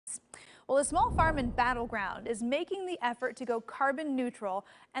Well, a small farm in Battleground is making the effort to go carbon neutral,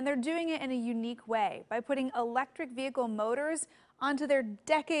 and they're doing it in a unique way by putting electric vehicle motors onto their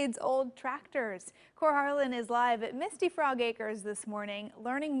decades-old tractors. Kohr is live at Misty Frog Acres this morning,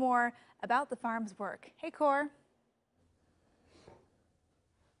 learning more about the farm's work. Hey, Kohr.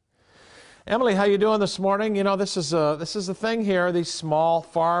 Emily, how you doing this morning? You know, this is the thing here. These small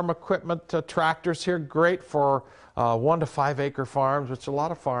farm equipment tractors here, great for 1 to 5 acre farms, which a lot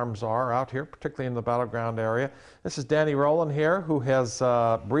of farms are out here, particularly in the Battleground area. This is Danny Rowland here, who has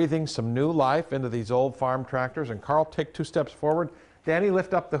breathing some new life into these old farm tractors. And Carl, take 2 steps forward. Danny,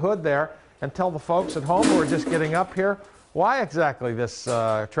 lift up the hood there and tell the folks at home who are just getting up here why exactly this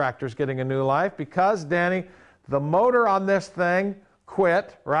tractor is getting a new life. Because, Danny, the motor on this thing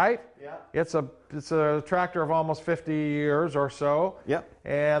quit, right? Yeah. It's a tractor of almost 50 years or so. Yep.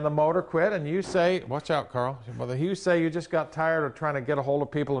 And the motor quit, and you say, watch out, Carl. You say you just got tired of trying to get a hold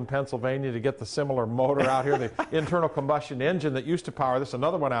of people in Pennsylvania to get the similar motor out here, the internal combustion engine that used to power this,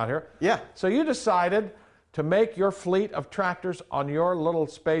 another one out here. Yeah. So you decided to make your fleet of tractors on your little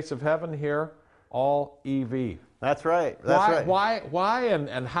space of heaven here all EV. That's right. That's right. Why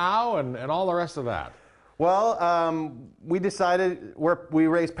and how and all the rest of that? Well, we decided we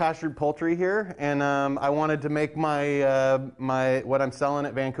raise pastured poultry here, and I wanted to make my what I'm selling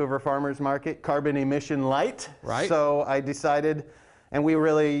at Vancouver Farmers Market carbon emission light. Right. So I decided, and we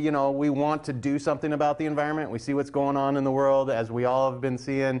really, you know, we want to do something about the environment. We see what's going on in the world, as we all have been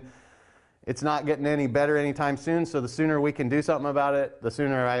seeing. It's not getting any better anytime soon. So the sooner we can do something about it, the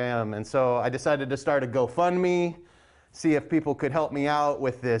sooner I am. And so I decided to start a GoFundMe. See if people could help me out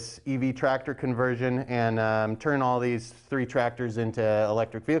with this EV tractor conversion and turn all these 3 tractors into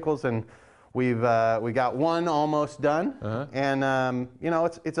electric vehicles. And we got one almost done. And you know,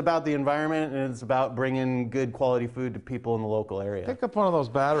 it's about the environment, and it's about bringing good quality food to people in the local area. Pick up one of those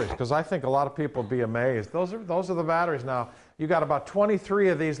batteries, because I think a lot of people will be amazed. Those are the batteries now. You got about 23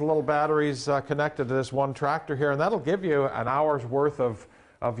 of these little batteries connected to this one tractor here, and that'll give you an hour's worth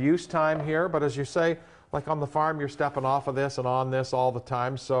of use time here. But as you say, like on the farm, you're stepping off of this and on this all the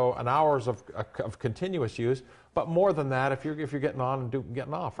time, so an hour's of continuous use. But more than that, if you're getting on and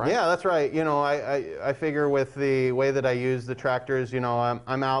getting off, right? Yeah, that's right. You know, I figure with the way that I use the tractors, you know,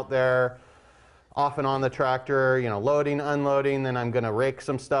 I'm out there off and on the tractor, you know, loading, unloading, then I'm going to rake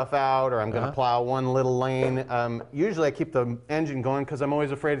some stuff out, or I'm going to plow one little lane. Usually I keep the engine going because I'm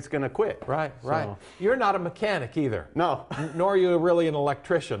always afraid it's going to quit. Right, right. You're not a mechanic either. No. Nor are you really an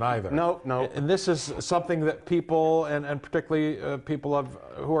electrician either. No, no. And this is something that people, and particularly people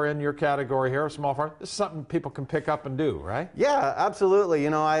who are in your category here, small farm, this is something people can pick up and do, right? Yeah, absolutely. You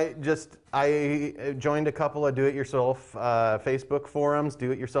know, I joined a couple of do-it-yourself Facebook forums,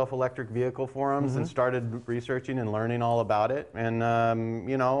 do-it-yourself electric vehicle forums, and started researching and learning all about it. And,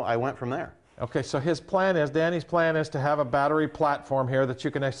 you know, I went from there. Okay, so Danny's plan is to have a battery platform here that you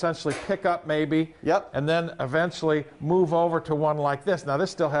can essentially pick up maybe, and then eventually move over to one like this. Now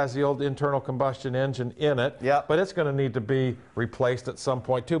this still has the old internal combustion engine in it, but it's going to need to be replaced at some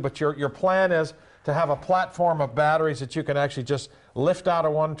point too. But your plan is to have a platform of batteries that you can actually just lift out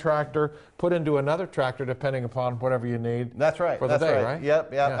of one tractor, put into another tractor, depending upon whatever you need. That's right. For the day, right?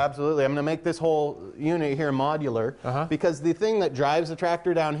 Yep, absolutely. I'm going to make this whole unit here modular, because the thing that drives the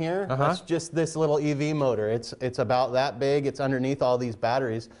tractor down here, that's just this little EV motor. It's about that big. It's underneath all these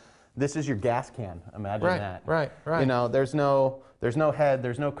batteries. This is your gas can. Imagine that. Right. You know, there's no head,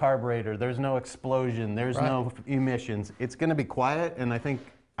 there's no carburetor, there's no explosion, there's no emissions. It's going to be quiet, and I think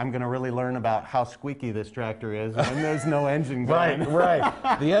I'm going to really learn about how squeaky this tractor is when there's no engine going. Right.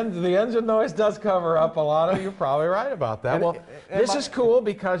 The engine noise does cover up a lot of. You're probably right about that. Well, this is cool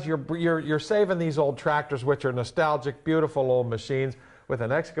because you're saving these old tractors, which are nostalgic, beautiful old machines, with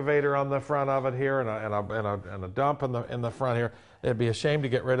an excavator on the front of it here and a dump in the front here. It'd be a shame to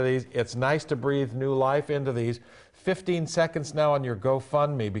get rid of these. It's nice to breathe new life into these. 15 seconds now on your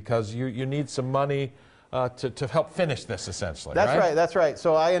GoFundMe, because you need some money to help finish this, essentially. That's right.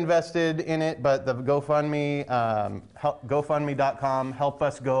 So I invested in it, but the GoFundMe, GoFundMe.com, help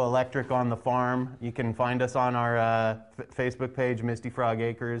us go electric on the farm. You can find us on our Facebook page, Misty Frog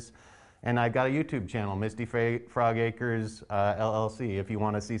Acres. And I've got a YouTube channel, Misty Frog Acres LLC, if you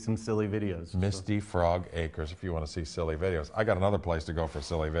want to see some silly videos. Misty Frog Acres, if you want to see silly videos. I got another place to go for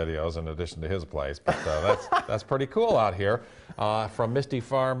silly videos in addition to his place, but that's pretty cool out here. From Misty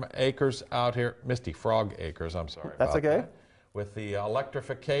Farm Acres out here, Misty Frog Acres, I'm sorry. That's okay. That. With the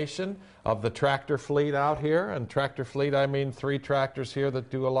electrification of the tractor fleet out here, and tractor fleet, I mean 3 tractors here that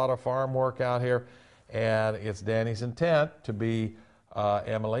do a lot of farm work out here, and it's Danny's intent to be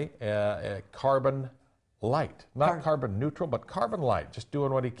Emily, carbon light, not carbon neutral, but carbon light, just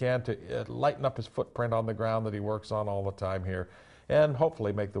doing what he can to lighten up his footprint on the ground that he works on all the time here, and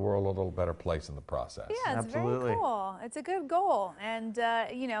hopefully make the world a little better place in the process. Yeah, it's Absolutely. very cool. It's a good goal, and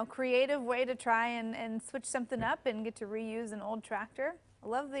you know, creative way to try and switch something up and get to reuse an old tractor. I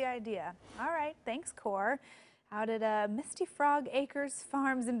love the idea. All right, thanks, Kohr. Out at Misty Frog Acres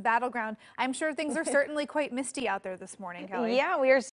Farms in Battleground. I'm sure things are certainly quite misty out there this morning, Kelly. Yeah, we are